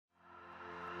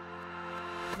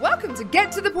Welcome to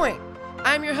Get to the Point.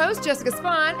 I'm your host, Jessica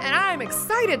Spahn, and I'm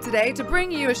excited today to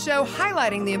bring you a show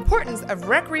highlighting the importance of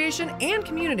recreation and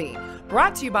community,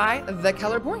 brought to you by the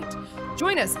Keller Pointe.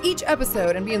 Join us each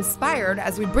episode and be inspired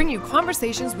as we bring you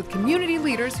conversations with community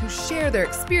leaders who share their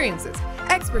experiences,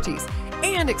 expertise,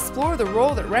 and explore the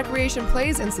role that recreation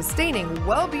plays in sustaining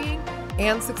well-being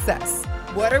and success.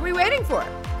 What are we waiting for?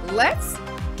 Let's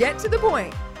get to the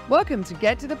point. Welcome to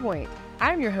Get to the Point.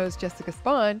 I'm your host, Jessica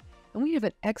Spahn, and we have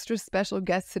an extra special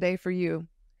guest today for you.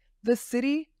 The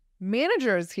city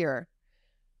manager is here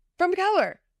from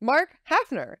Keller, Mark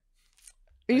Hafner.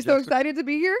 Are you so excited to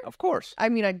be here? Of course. I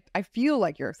mean, I feel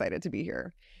like you're excited to be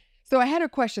here. So I had a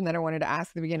question that I wanted to ask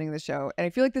at the beginning of the show, and I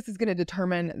feel like this is going to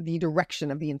determine the direction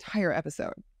of the entire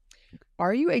episode.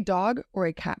 Are you a dog or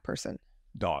a cat person?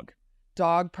 Dog.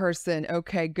 Dog person.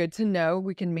 Okay, good to know.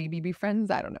 We can maybe be friends.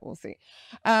 I don't know. We'll see.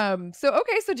 So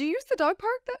do you use the dog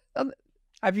park?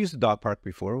 I've used the dog park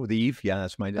before with Eve. Yeah,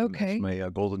 that's my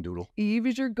golden doodle. Eve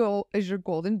is your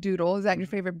golden doodle. Is that your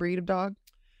favorite breed of dog?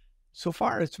 So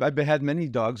far, I've had many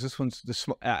dogs. This one's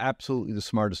absolutely the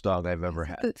smartest dog I've ever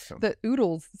had. The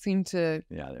oodles seem to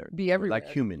be everywhere. Like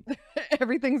human.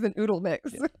 Everything's an oodle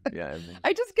mix. Yeah.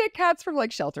 I just get cats from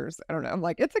like shelters. I don't know. I'm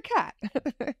like, it's a cat.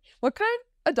 What kind?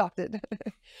 Adopted.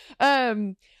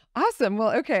 Awesome.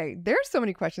 Well, okay. There's so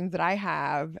many questions that I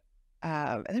have.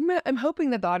 And I'm hoping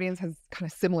that the audience has kind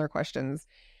of similar questions,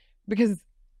 because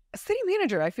a city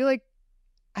manager, I feel like,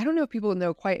 I don't know if people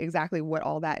know quite exactly what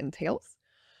all that entails.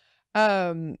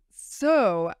 One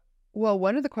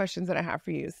of the questions that I have for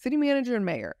you is city manager and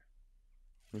mayor.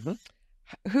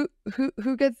 Mm-hmm.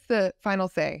 Who gets the final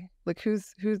say? Like who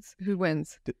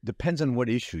wins? Depends on what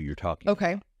issue you're talking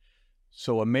about.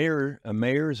 So a mayor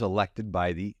is elected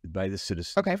by the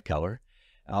citizens of Keller,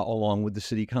 along with the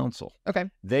city council. Okay.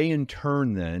 They in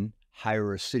turn then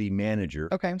hire a city manager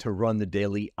to run the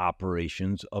daily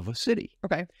operations of a city.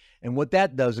 Okay. And what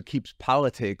that does, it keeps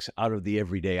politics out of the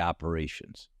everyday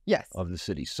operations of the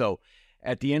city. So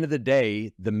at the end of the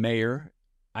day, the mayor,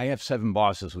 I have 7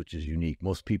 bosses, which is unique.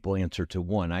 Most people answer to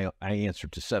 1. I answer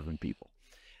to 7 people.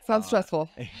 Sounds stressful.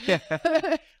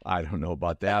 I don't know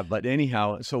about that. But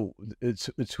anyhow, so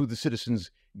it's who the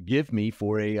citizens give me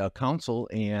for a council,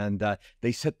 and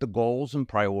they set the goals and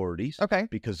priorities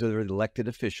because they're elected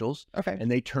officials,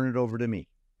 and they turn it over to me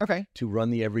to run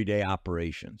the everyday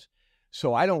operations.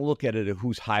 So I don't look at it as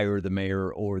who's higher, the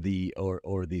mayor or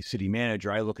the city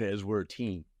manager. I look at it as we're a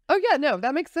team. Oh, yeah, no,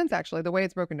 that makes sense, actually, the way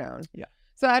it's broken down. Yeah.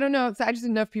 So I don't know. So I just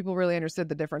didn't know if people really understood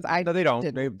the difference. No, they don't.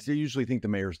 They usually think the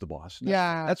mayor's the boss.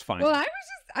 That's fine. Well,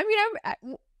 I'm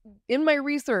in my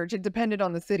research, it depended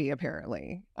on the city,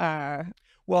 apparently.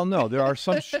 Well, no, there are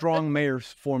some strong mayor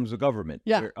forms of government.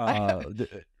 Yeah.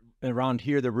 Around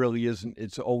here, there really isn't.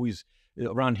 It's always,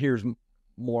 around here is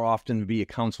more often to be a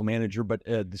council manager, but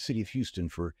the city of Houston,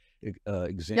 for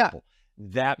example,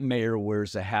 that mayor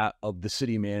wears the hat of the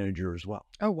city manager as well.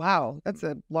 Oh, wow. That's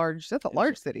a large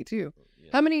city too. Yeah.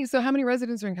 How many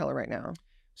residents are in Keller right now?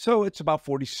 So it's about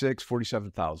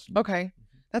 47,000. Okay.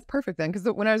 That's perfect then.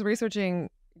 Because when I was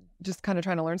researching, just kind of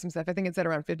trying to learn some stuff, I think it said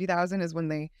around 50,000 is when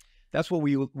they... That's what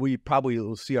we probably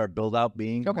will see our build out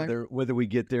being. Whether we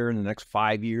get there in the next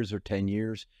 5 years or 10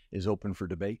 years is open for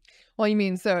debate. Well, you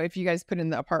mean, so if you guys put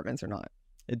in the apartments or not?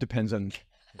 It depends on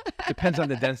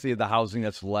the density of the housing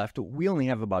that's left. We only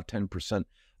have about 10%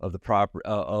 of the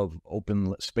of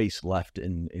open space left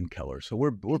in Keller. So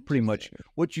we're pretty much,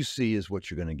 what you see is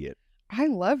what you're going to get. I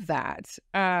love that.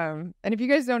 And if you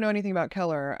guys don't know anything about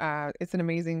Keller, it's an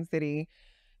amazing city.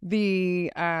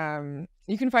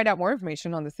 You can find out more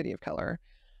information on the city of Keller's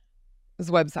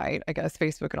website, I guess,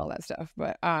 Facebook and all that stuff.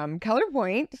 But Keller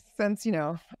Pointe, since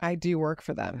I do work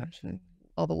for them,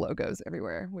 all the logos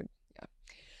everywhere.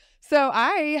 So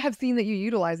I have seen that you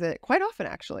utilize it quite often,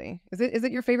 actually. Is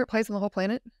it your favorite place on the whole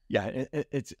planet? Yeah,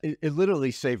 it literally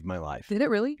saved my life. Did it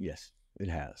really? Yes, it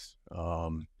has.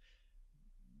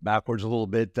 Backwards a little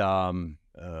bit.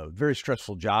 Very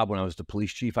stressful job when I was the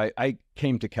police chief. I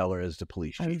came to Keller as the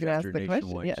police chief. I was going to ask the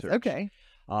question. Yes, search. Okay.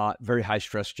 Very high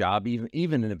stress job,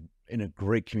 even in a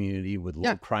great community with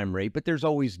low crime rate. But there's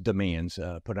always demands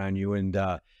put on you, and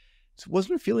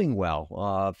wasn't feeling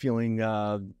well.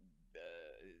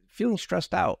 Feeling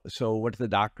stressed out. So went to the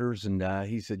doctors, and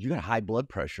he said, "You got high blood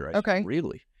pressure." I said,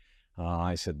 "Really?"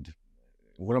 I said,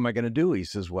 "What am I going to do?" He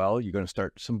says, "Well, you're going to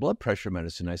start some blood pressure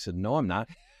medicine." I said, "No, I'm not."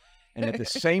 And at the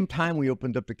same time, we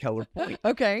opened up the Keller Pointe.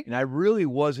 Okay. And I really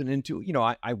wasn't into,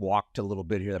 I walked a little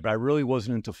bit here, but I really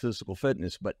wasn't into physical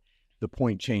fitness. But the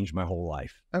Pointe changed my whole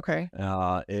life. Okay.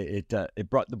 It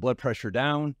brought the blood pressure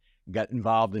down, got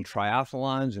involved in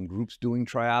triathlons and groups doing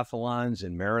triathlons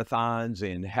and marathons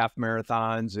and half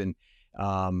marathons. And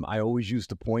I always use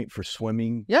the Pointe for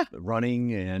swimming,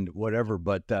 running, and whatever.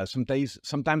 But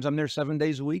sometimes I'm there 7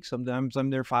 days a week. Sometimes I'm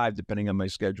there 5, depending on my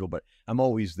schedule. But I'm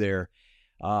always there.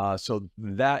 So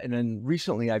that, and then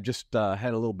recently I've just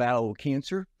had a little battle with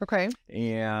cancer. Okay.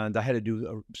 And I had to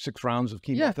do 6 rounds of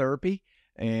chemotherapy.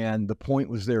 And the Pointe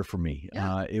was there for me.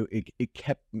 It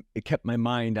kept my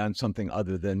mind on something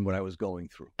other than what I was going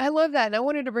through. I love that. And I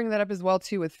wanted to bring that up as well,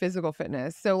 too, with physical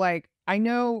fitness. So, like, I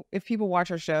know if people watch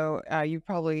our show,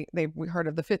 they've heard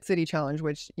of the Fit City Challenge,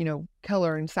 which,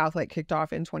 Keller and Southlake kicked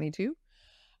off in 22.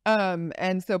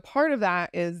 And so part of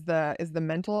that is the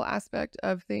mental aspect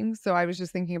of things. So I was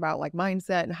just thinking about like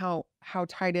mindset and how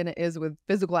tied in it is with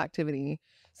physical activity.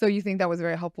 So you think that was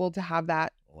very helpful to have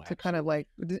that to kind of like,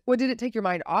 what did it take your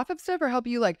mind off of stuff or help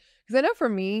you like, because I know for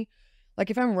me, like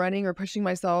if I'm running or pushing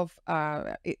myself,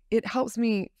 it helps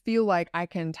me feel like I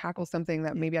can tackle something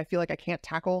that maybe I feel like I can't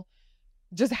tackle.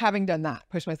 Just having done that,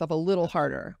 push myself a little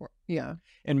harder. Yeah.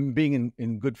 And being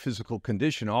in good physical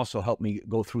condition also helped me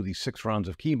go through these 6 rounds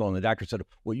of chemo. And the doctor said,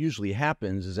 what usually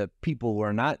happens is that people who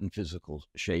are not in physical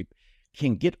shape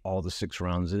can get all the 6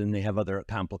 rounds and then they have other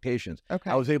complications.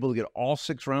 Okay. I was able to get all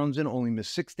 6 rounds in, only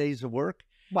missed 6 days of work.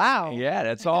 Wow. Yeah,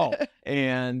 that's all.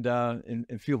 and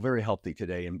feel very healthy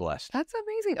today and blessed. That's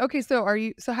amazing. Okay.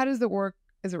 So how does it work?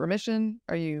 Is it remission?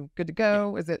 Are you good to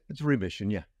go? Yeah. It's remission.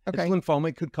 Yeah. Okay. It's lymphoma.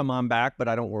 It could come on back, but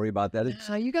I don't worry about that.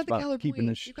 You got the Keller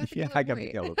Point. I got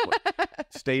the Keller Point.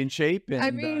 Stay in shape.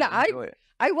 And,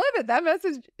 I love it. That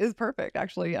message is perfect,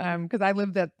 actually, because I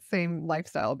lived that same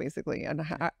lifestyle, basically, and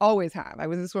I always have. I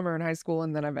was a swimmer in high school,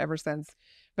 and then I've ever since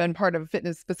been part of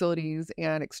fitness facilities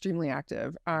and extremely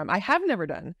active. I have never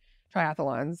done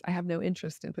triathlons. I have no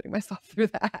interest in putting myself through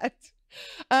that.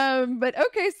 But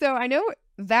okay, so I know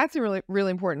that's really,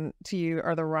 really important to you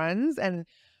are the runs, and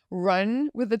Run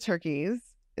with the Turkeys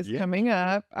is coming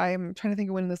up. I'm trying to think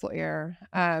of when this will air.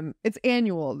 It's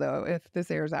annual though, if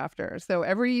this airs after. So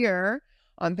every year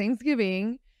on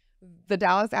Thanksgiving, the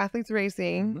Dallas Athletes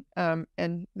Racing,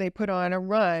 and they put on a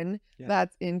run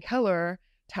that's in Keller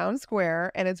Town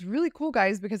Square. And it's really cool,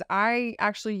 guys, because I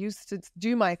actually used to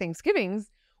do my Thanksgivings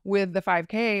with the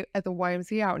 5K at the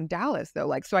YMCA out in Dallas though.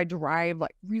 Like, so I drive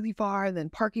like really far, and then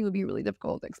parking would be really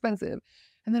difficult, expensive.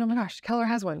 And then, oh my gosh, Keller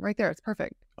has one right there. It's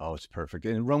perfect. Oh, it's perfect.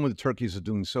 And Run with the Turkeys is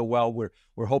doing so well. We're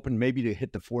hoping maybe to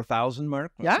hit the 4,000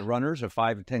 mark. The runners, or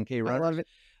 5 and 10K runners. I love it.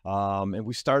 And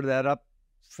we started that up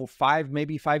for 5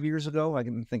 years ago.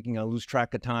 I'm thinking I'll lose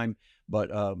track of time.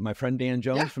 But my friend Dan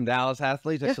Jones from Dallas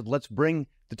Athletes, I said, let's bring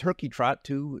the turkey trot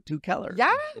to Keller.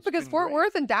 Yeah, because Fort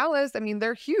Worth and Dallas, I mean,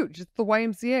 they're huge. It's the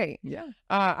YMCA. Yeah.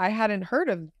 I hadn't heard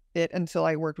of it until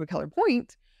I worked with Keller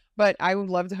Pointe. But I would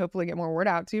love to hopefully get more word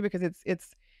out too, because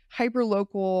it's hyper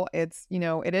local. It's,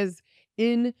 it is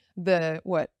in the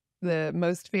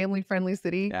most family friendly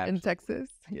city in Texas.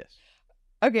 Yes.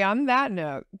 Okay. On that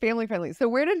note, family friendly. So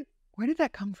where did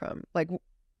that come from? Like,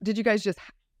 did you guys just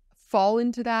fall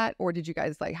into that, or did you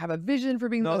guys like have a vision for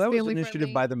being the most family friendly? No, that was an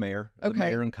initiative by the mayor, the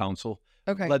mayor and council,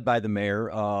 led by the mayor,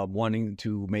 wanting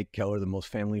to make Keller the most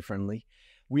family friendly.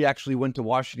 We actually went to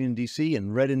Washington, D.C.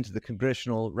 and read into the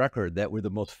congressional record that we're the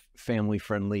most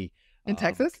family-friendly in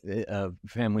Texas,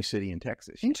 family city in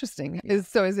Texas. Interesting. Yeah.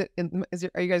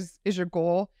 Is your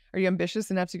goal? Are you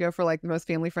ambitious enough to go for like the most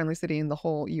family-friendly city in the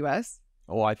whole U.S.?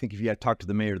 Oh, I think if you had to talk to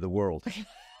the mayor of the world.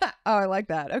 Oh, I like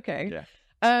that. Okay.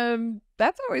 Yeah.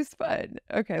 That's always fun.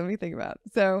 Okay, let me think about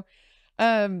it. So,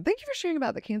 thank you for sharing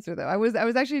about the cancer, though. I was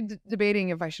actually debating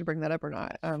if I should bring that up or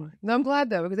not. No, I'm glad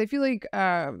though, because I feel like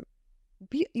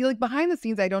like behind the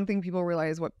scenes, I don't think people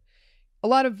realize what a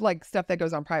lot of like stuff that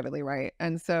goes on privately, right?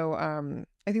 And so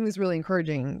I think it's really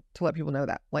encouraging to let people know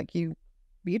that like you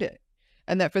beat it,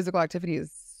 and that physical activity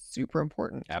is super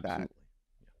important to that.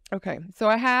 Okay, so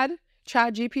I had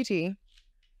ChatGPT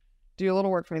do a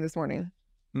little work for me this morning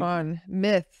on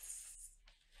myths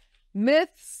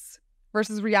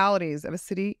versus realities of a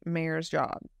city mayor's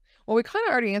job. Well, we kind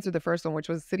of already answered the first one, which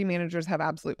was city managers have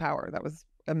absolute power. That was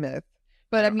a myth.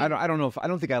 But I mean, I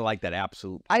don't think I like that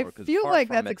absolute power, I feel like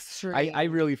that's extreme. I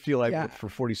really feel like I work for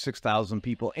 46,000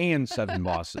 people and 7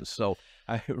 bosses. So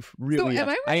I really. So am I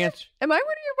one of your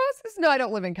bosses? No, I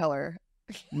don't live in Keller.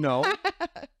 No,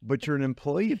 but you're an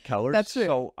employee at Keller. That's true.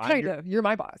 So kind of. You're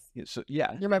my boss. So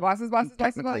yeah, you're my boss's boss.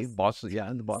 Technically, bosses. Yeah,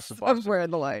 and the boss's boss. Somewhere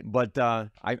in the line. But I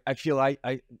feel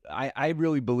I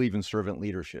really believe in servant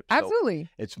leadership. So absolutely.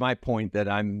 It's my point that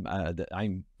I'm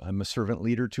a servant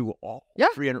leader to all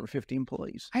 350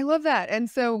 employees. I love that, and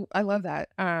so I love that.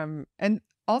 And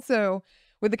also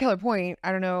with the Keller Pointe,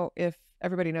 I don't know if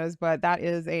everybody knows, but that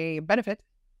is a benefit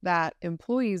that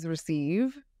employees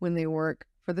receive when they work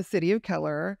for the city of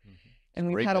Keller.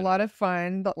 And we've had a lot of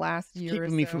fun the last year.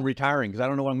 Keeping me from retiring because I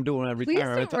don't know what I'm doing when I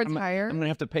retire. Please don't retire. I'm going to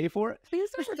have to pay for it. Please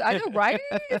don't retire. I know, right?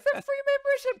 It's a free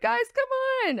membership, guys.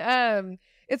 Come on.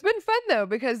 It's been fun though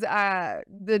because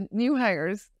the new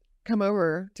hires come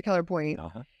over to Keller Pointe,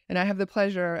 and I have the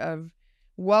pleasure of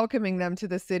welcoming them to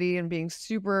the city and being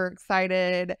super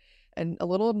excited and a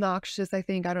little obnoxious. I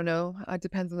think, I don't know. It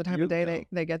depends on the time of day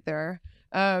they get there.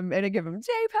 And I give them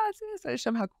day passes. I show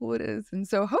them how cool it is. And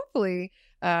so hopefully,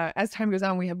 as time goes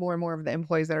on, we have more and more of the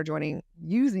employees that are joining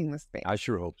using the space. I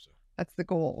sure hope so. That's the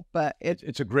goal. But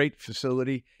it's a great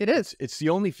facility. It is. It's the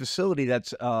only facility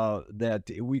that's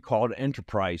that we call an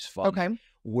enterprise fund. Okay.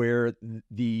 Where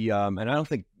the and I don't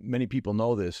think many people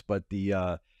know this, but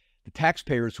the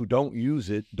taxpayers who don't use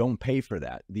it don't pay for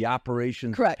that. The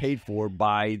operations are paid for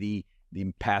by the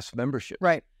past membership.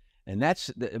 Right. And that's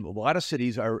a lot of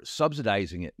cities are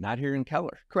subsidizing it, not here in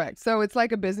Keller. Correct. So it's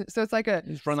like a business. So it's like a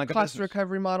cost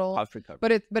recovery model. Cost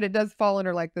recovery. But it does fall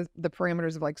under like the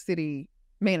parameters of like city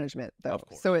management though. Of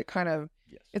course. So it kind of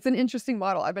it's an interesting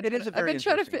model. It is a very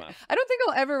interesting model. I don't think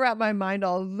I'll ever wrap my mind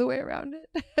all the way around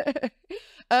it.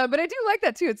 But I do like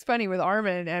that too. It's funny with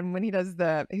Armin and when he does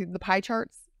the pie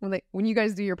charts when you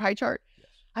guys do your pie chart. Yes.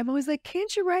 I'm always like,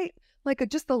 can't you write like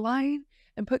just the line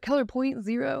and put Keller Pointe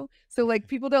 0? So like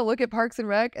people don't look at Parks and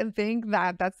Rec and think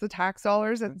that that's the tax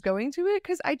dollars that's going to it.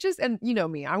 Cause and you know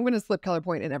me, I'm going to slip Keller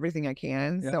Pointe in everything I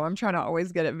can. Yeah. So I'm trying to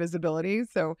always get it visibility.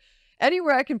 So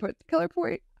anywhere I can put the Keller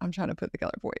Pointe, I'm trying to put the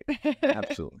Keller Pointe.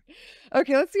 Absolutely.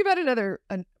 Okay. Let's see about another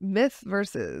myth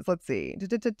versus, let's see.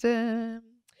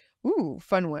 Ooh,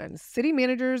 fun one.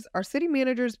 Are city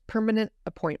managers permanent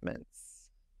appointments?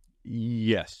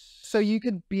 Yes. So you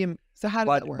could be, so how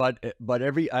does that work? But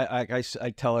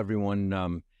I tell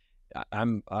everyone,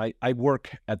 I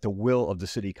work at the will of the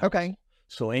city council. Okay.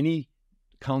 So any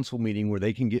council meeting where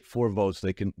they can get 4 votes,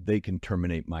 they can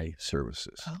terminate my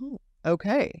services. Oh,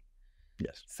 okay.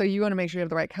 Yes. So you want to make sure you have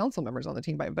the right council members on the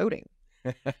team by voting.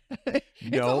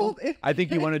 No, I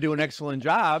think you want to do an excellent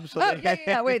job. So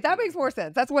wait, that makes more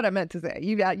sense. That's what I meant to say.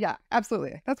 Yeah,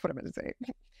 absolutely. That's what I meant to say.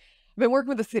 I've been working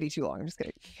with the city too long. I'm just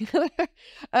kidding.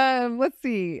 Let's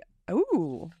see.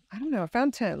 Ooh, I don't know. I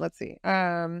found 10. Let's see.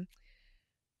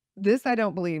 This I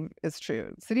don't believe is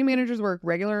true. City managers work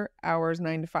regular hours,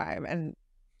 9 to 5, and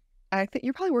I think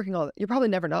you're probably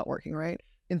never not working, right?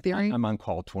 In theory, I'm on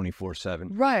call 24/7.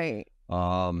 Right.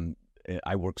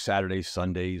 I work Saturdays,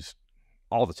 Sundays,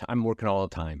 all the time. I'm working all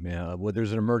the time. When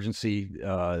there's an emergency,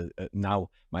 now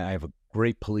I have a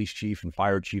great police chief and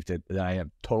fire chief that I have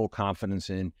total confidence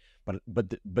in. But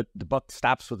the buck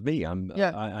stops with me. I'm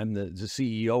the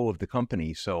CEO of the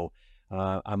company, so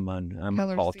I'm on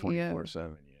call 24/7.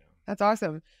 Yeah, that's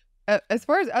awesome. As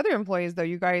far as other employees, though,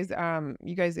 you guys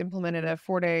implemented a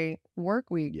 4-day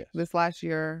work week this last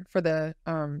year for the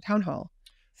town hall.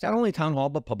 Not only town hall,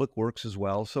 but public works as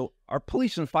well. So our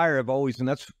police and fire have always, and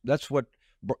that's what,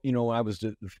 I was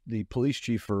the police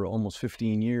chief for almost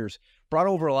 15 years, brought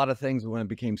over a lot of things when I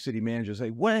became city manager.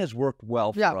 Say, what has worked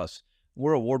well for us?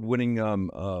 We're award-winning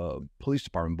police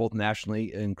department, both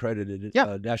nationally accredited,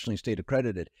 nationally state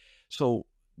accredited. So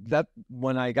that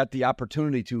when I got the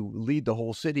opportunity to lead the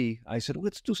whole city, I said,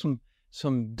 let's do some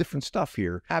different stuff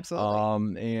here.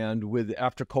 Absolutely. And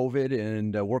after COVID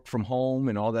and work from home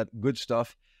and all that good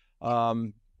stuff,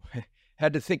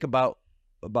 had to think about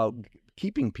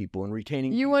keeping people and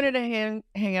retaining. You wanted to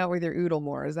hang out with your oodle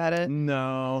more, is that it?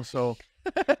 No, so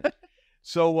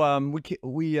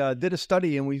we did a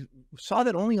study and we saw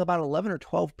that only about 11 or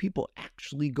 12 people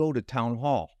actually go to town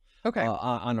hall. Okay.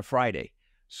 On a Friday.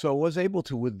 So I was able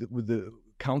to with the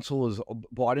council is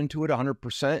bought into it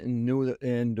 100% and knew that,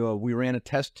 and we ran a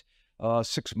test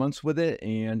 6 months with it,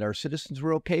 and our citizens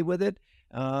were okay with it.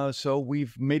 So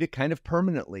we've made it kind of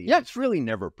permanently. Yeah. It's really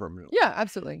never permanent. Yeah,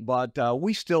 absolutely. But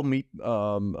we still meet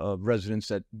residents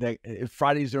that if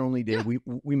Friday's their only day,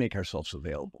 we make ourselves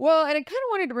available. Well, and I kind of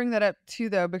wanted to bring that up too,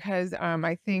 though, because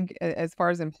I think as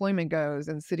far as employment goes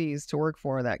and cities to work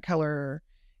for, that Keller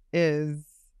is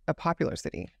a popular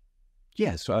city.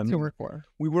 Yes, to work for.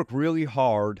 We work really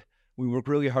hard. We work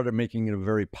really hard at making it a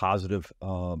very positive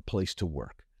place to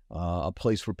work, a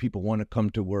place where people want to come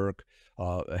to work,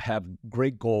 have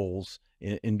great goals,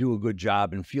 and do a good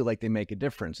job, and feel like they make a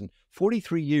difference. And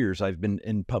 43 years I've been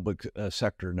in public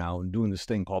sector now and doing this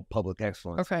thing called public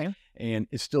excellence. Okay. And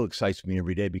it still excites me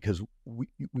every day because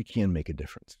we can make a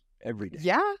difference every day.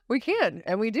 Yeah, we can,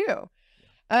 and we do.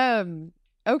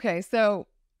 Okay, so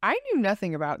I knew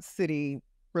nothing about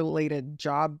city-related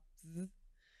jobs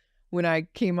when I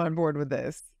came on board with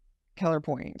this Keller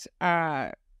Pointe.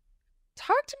 Talk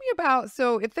talk to me about,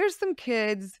 so if there's some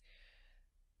kids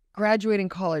graduating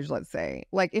college, let's say,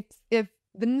 like if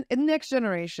the next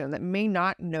generation that may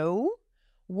not know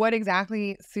what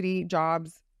exactly city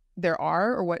jobs there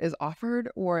are or what is offered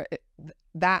or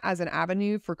that as an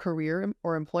avenue for career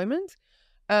or employment,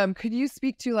 could you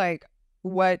speak to like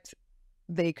what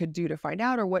they could do to find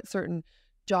out or what certain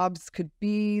jobs could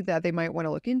be that they might want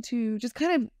to look into? Just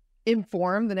kind of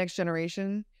inform the next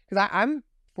generation, because I'm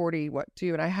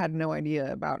 42 and I had no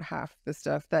idea about half the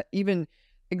stuff that even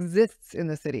exists in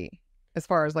the city as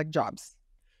far as like jobs.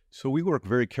 So we work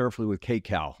very carefully with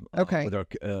KCAL, Okay. with our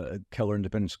Keller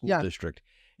Independent School District.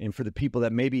 And for the people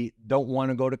that maybe don't want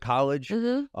to go to college,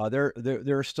 there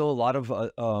are still a lot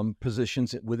of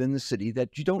positions within the city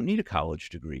that you don't need a college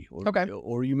degree,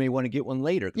 or you may want to get one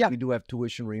later, because we do have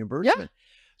tuition reimbursement.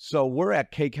 So we're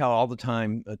at KCAL all the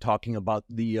time talking about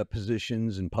the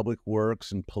positions in public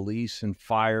works and police and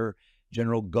fire,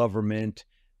 general government,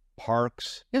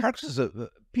 parks. Parks is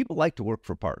people like to work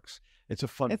for parks. It's a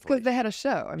fun place. It's because they had a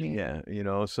show. I mean, yeah, you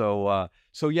know, so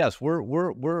yes,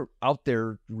 we're out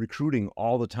there recruiting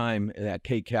all the time at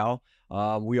KCAL.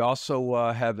 We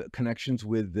also have connections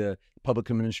with the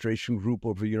public administration group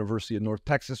over the University of North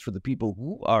Texas for the people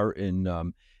who are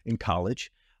in college.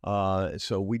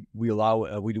 So we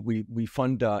allow we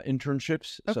fund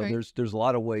internships. So there's a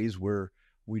lot of ways where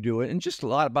we do it, and just a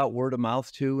lot about word of mouth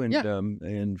too,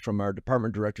 and from our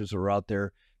department directors who are out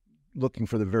there looking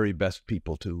for the very best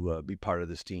people to be part of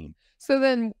this team. So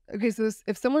then, so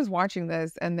if someone's watching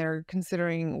this and they're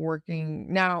considering working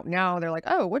now they're like,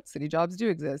 oh, what city jobs do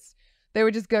exist? They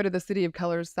would just go to the City of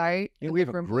Keller's site. Yeah, we have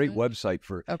a great website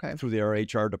for through our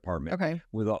HR department.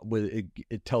 With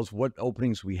it tells what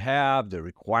openings we have, the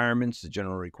requirements, the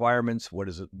general requirements, what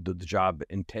does the job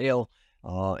entail,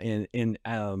 and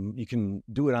you can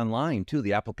do it online too.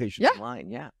 The application's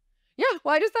online. Yeah.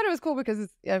 Well, I just thought it was cool because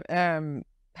it's,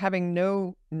 having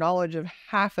no knowledge of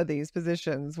half of these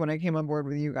positions when I came on board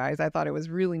with you guys, I thought it was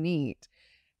really neat.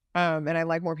 And I'd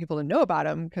like more people to know about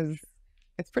them because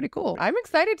it's pretty cool. I'm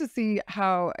excited to see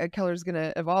how Keller's going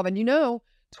to evolve. And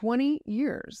 20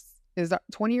 years is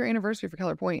 20-year anniversary for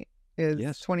Keller Pointe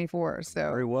is 24. So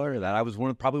very aware of that. I was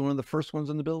probably one of the first ones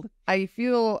in the building. I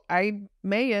feel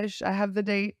May-ish. I have the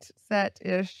date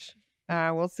set-ish.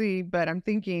 We'll see. But I'm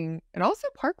thinking, and also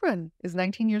Park Run is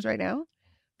 19 years right now.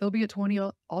 They'll be at 20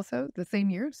 also the same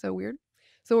year. So weird.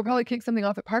 So we'll probably kick something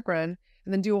off at Park Run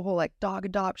and then do a whole like dog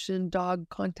adoption, dog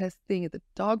contest thing at the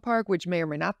dog park, which may or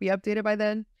may not be updated by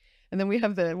then. And then we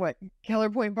have the Keller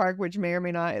Pointe Park, which may or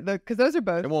may not, because those are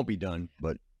both. It won't be done,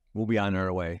 but we'll be on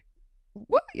our way.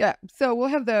 Well, yeah. So we'll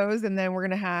have those, and then we're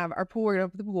gonna have our pool. We're gonna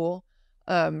open the pool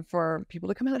for people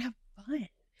to come out and have fun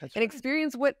and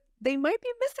experience what they might be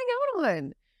missing out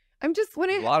on.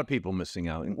 A lot of people missing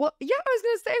out. Well, yeah, I was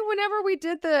gonna say whenever we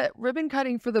did the ribbon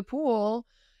cutting for the pool,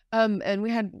 and we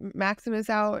had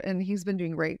Maximus out, and he's been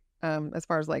doing great as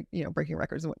far as breaking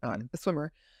records and whatnot, the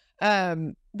swimmer.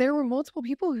 There were multiple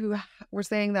people who were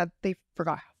saying that they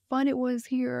forgot how fun it was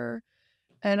here,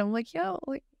 and I'm like,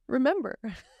 remember,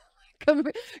 come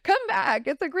back.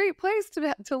 It's a great place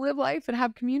to live life and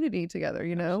have community together.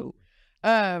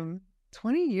 Absolutely.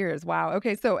 20 years, wow.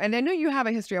 Okay, so and I know you have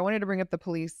a history. I wanted to bring up the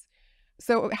police.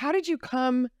 So how did you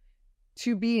come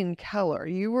to be in Keller?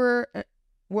 You were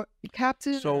what,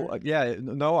 captain? So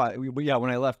when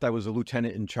I left, I was a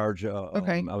lieutenant in charge. I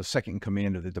was second in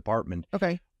command of the department.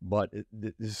 But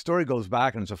the story goes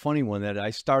back, and it's a funny one, that I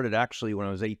started actually when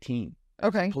I was 18.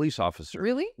 As a police officer.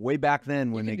 Really? Way back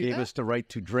then, when they gave us the right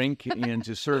to drink and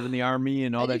to serve in the Army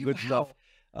and all that good stuff.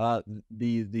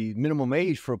 The minimum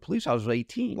age for a police officer was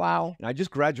 18. Wow. And I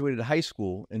just graduated high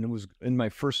school, and it was in my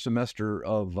first semester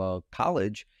of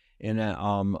college. And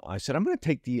I said, I'm going to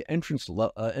take the entrance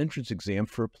exam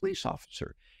for a police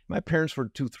officer. My parents were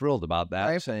too thrilled about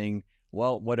that, saying,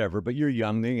 well, whatever, but you're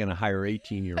young, they're going to hire an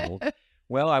 18-year-old.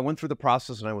 Well, I went through the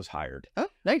process and I was hired. Oh,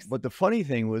 nice. But the funny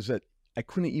thing was that I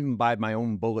couldn't even buy my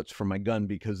own bullets for my gun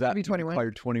because that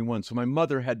required 21. So my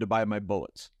mother had to buy my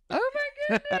bullets. Oh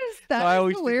my goodness,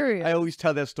 that's hilarious. I always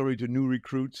tell that story to new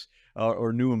recruits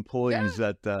or new employees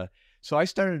that. So I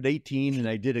started at 18, and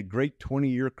I did a great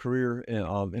 20-year career in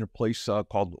a place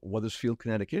called Wethersfield,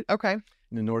 Connecticut. In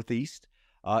the Northeast.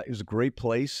 It was a great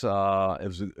place. I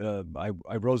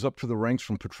rose up to the ranks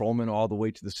from patrolman all the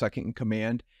way to the second in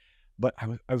command. But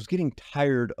I was getting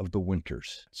tired of the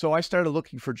winters. So I started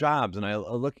looking for jobs, and I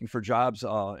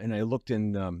looked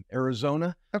in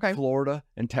Arizona, Florida,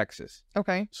 and Texas.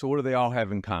 So what do they all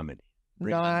have in common?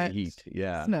 Not the heat.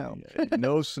 Yeah. Snow.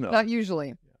 No snow. Not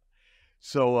usually.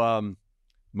 So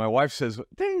my wife says,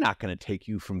 they're not going to take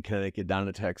you from Connecticut down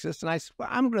to Texas. And I said, well,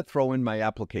 I'm going to throw in my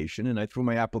application. And I threw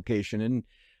my application in.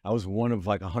 I was one of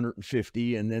like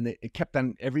 150. And then it kept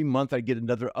on, every month I'd get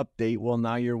another update. Well,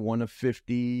 now you're one of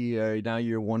 50. Now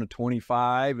you're one of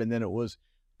 25. And then it was,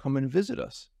 come and visit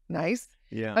us. Nice.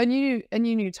 Yeah. And you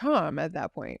knew Tom at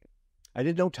that point. I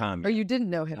didn't know Tom. Or you didn't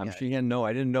know him yet.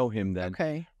 I didn't know him then.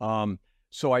 Okay.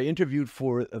 So I interviewed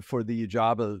for the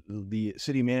job of the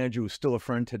city manager, who's still a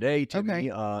friend today to me,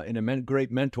 and a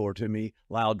great mentor to me.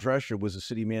 Lyle Drescher was the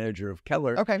city manager of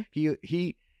Keller. Okay.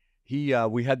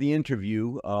 We had the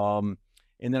interview, and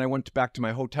then I went back to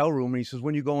my hotel room, and he says,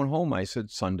 "When are you going home?" I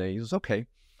said, "Sunday." He says, "Okay."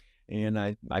 And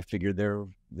I figured they're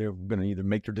going to either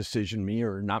make their decision, me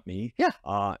or not me. Yeah.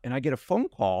 And I get a phone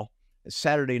call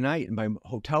Saturday night in my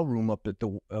hotel room up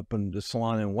in the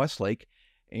salon in Westlake.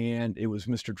 And it was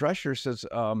Mr. Drescher says,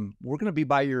 we're going to be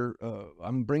by your,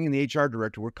 I'm bringing the HR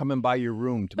director. We're coming by your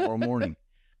room tomorrow morning.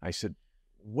 I said,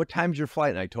 what time's your flight?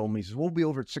 And I told him, he says, we'll be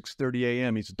over at 6:30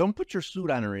 a.m. He said, don't put your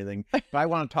suit on or anything, but I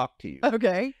want to talk to you.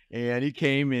 Okay. And he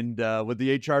came and with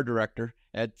the HR director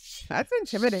at That's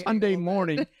intimidating. Sunday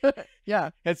morning.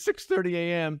 Yeah. At 6:30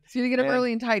 a.m. So you get up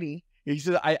early and tidy. He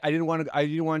said, I didn't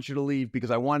want you to leave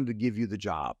because I wanted to give you the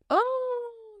job.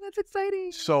 Oh, that's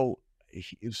exciting. So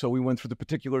we went through the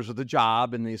particulars of the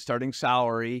job and the starting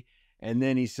salary. And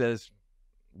then he says,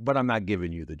 but I'm not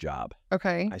giving you the job.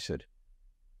 Okay. I said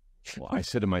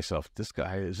to myself, this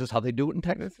guy, is this how they do it in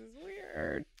Texas? This is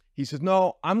weird. He says,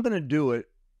 no, I'm going to do it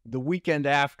the weekend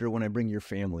after when I bring your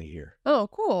family here. Oh,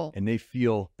 cool. And they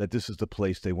feel that this is the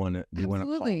place they want to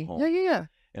call home. Yeah.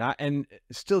 And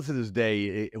still to this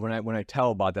day, when I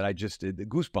tell about that, I just did the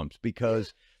goosebumps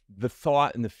because the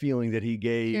thought and the feeling that he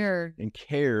gave and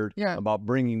cared about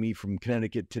bringing me from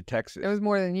Connecticut to Texas. It was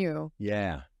more than you.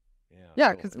 Yeah.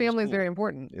 Yeah, because family is very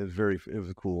important. It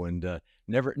was cool. And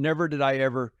never did I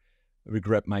ever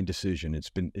regret my decision. It's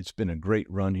been a great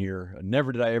run here.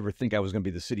 Never did I ever think I was going to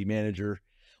be the city manager.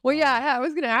 Well, yeah, I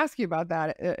was going to ask you about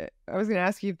that. I was going to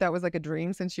ask you if that was like a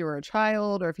dream since you were a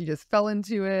child or if you just fell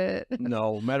into it.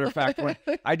 No, matter of fact, when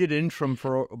I did interim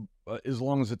for as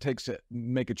long as it takes to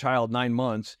make a child, 9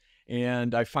 months.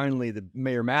 And I finally, the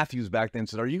Mayor Matthews back then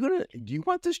said, do you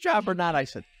want this job or not? I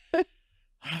said,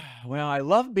 well, I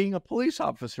love being a police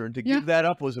officer. And to give that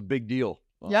up was a big deal.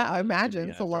 Yeah, I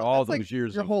imagine. It's a lot. All those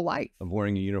years your whole life of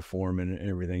wearing a uniform and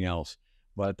everything else.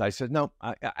 But I said, no,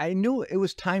 I knew it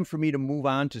was time for me to move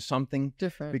on to something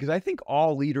different because I think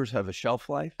all leaders have a shelf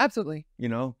life. Absolutely.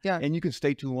 Yeah. And you can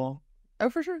stay too long. Oh,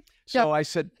 for sure. So I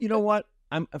said, you know what?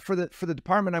 I'm for the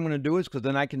department I'm going to do is because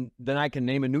then I can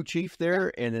name a new chief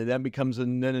there, and it then becomes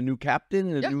then a new captain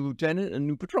and a new lieutenant, a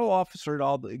new patrol officer.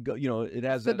 It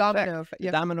has the domino effect.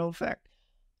 The domino effect.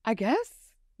 I guess.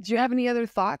 Do you have any other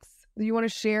thoughts that you want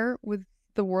to share with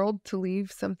the world to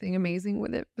leave something amazing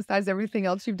with it besides everything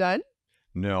else you've done?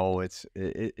 No, it's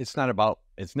not about.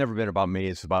 It's never been about me.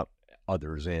 It's about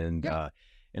others, and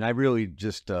I really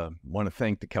just want to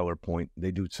thank the Keller Pointe.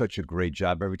 They do such a great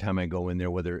job every time I go in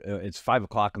there. Whether it's 5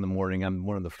 o'clock in the morning, I'm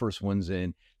one of the first ones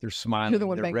in. They're smiling.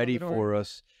 They're ready for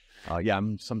us.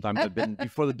 Sometimes I've been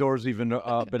before the doors even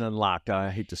been unlocked.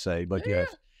 I hate to say, but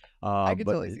yes, I can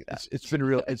totally see that. It's been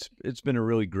real. It's been a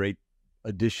really great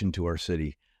addition to our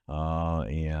city.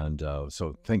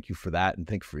 So thank you for that, and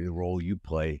thank you for the role you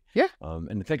play. Yeah.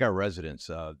 And thank our residents.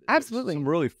 Absolutely. Some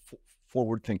really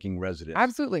forward-thinking residents.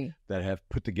 Absolutely. That have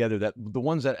put together the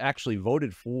ones that actually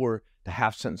voted for the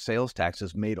half-cent sales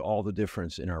taxes made all the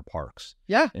difference in our parks.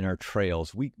 Yeah. In our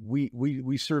trails.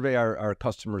 We survey our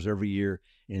customers every year,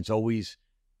 and it's always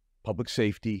public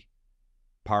safety,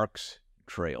 parks,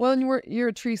 trails. Well, and you're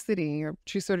a Tree City, you're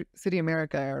Tree City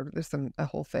America, or there's a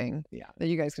whole thing that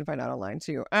you guys can find out online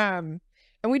too. And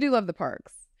we do love the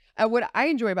parks. What I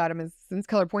enjoy about them is since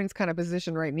Keller Pointe's kind of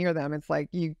positioned right near them, it's like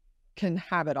you can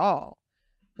have it all.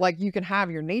 Like you can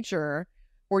have your nature,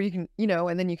 or you can,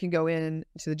 and then you can go in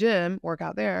to the gym, work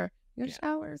out there. You have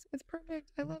showers. It's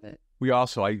perfect. I love it. We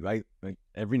also, I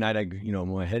every night when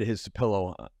my head hits the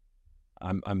pillow,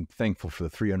 I'm thankful for the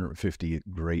 350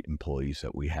 great employees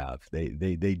that we have. They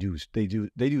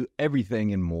do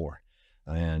everything and more,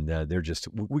 and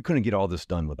we couldn't get all this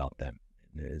done without them.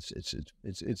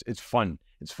 It's fun.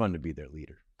 It's fun to be their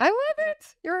leader. I love it.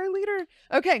 You're our leader.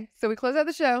 Okay, so we close out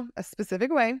the show a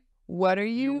specific way. What are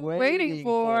you waiting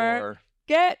for?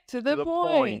 Get to the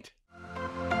point.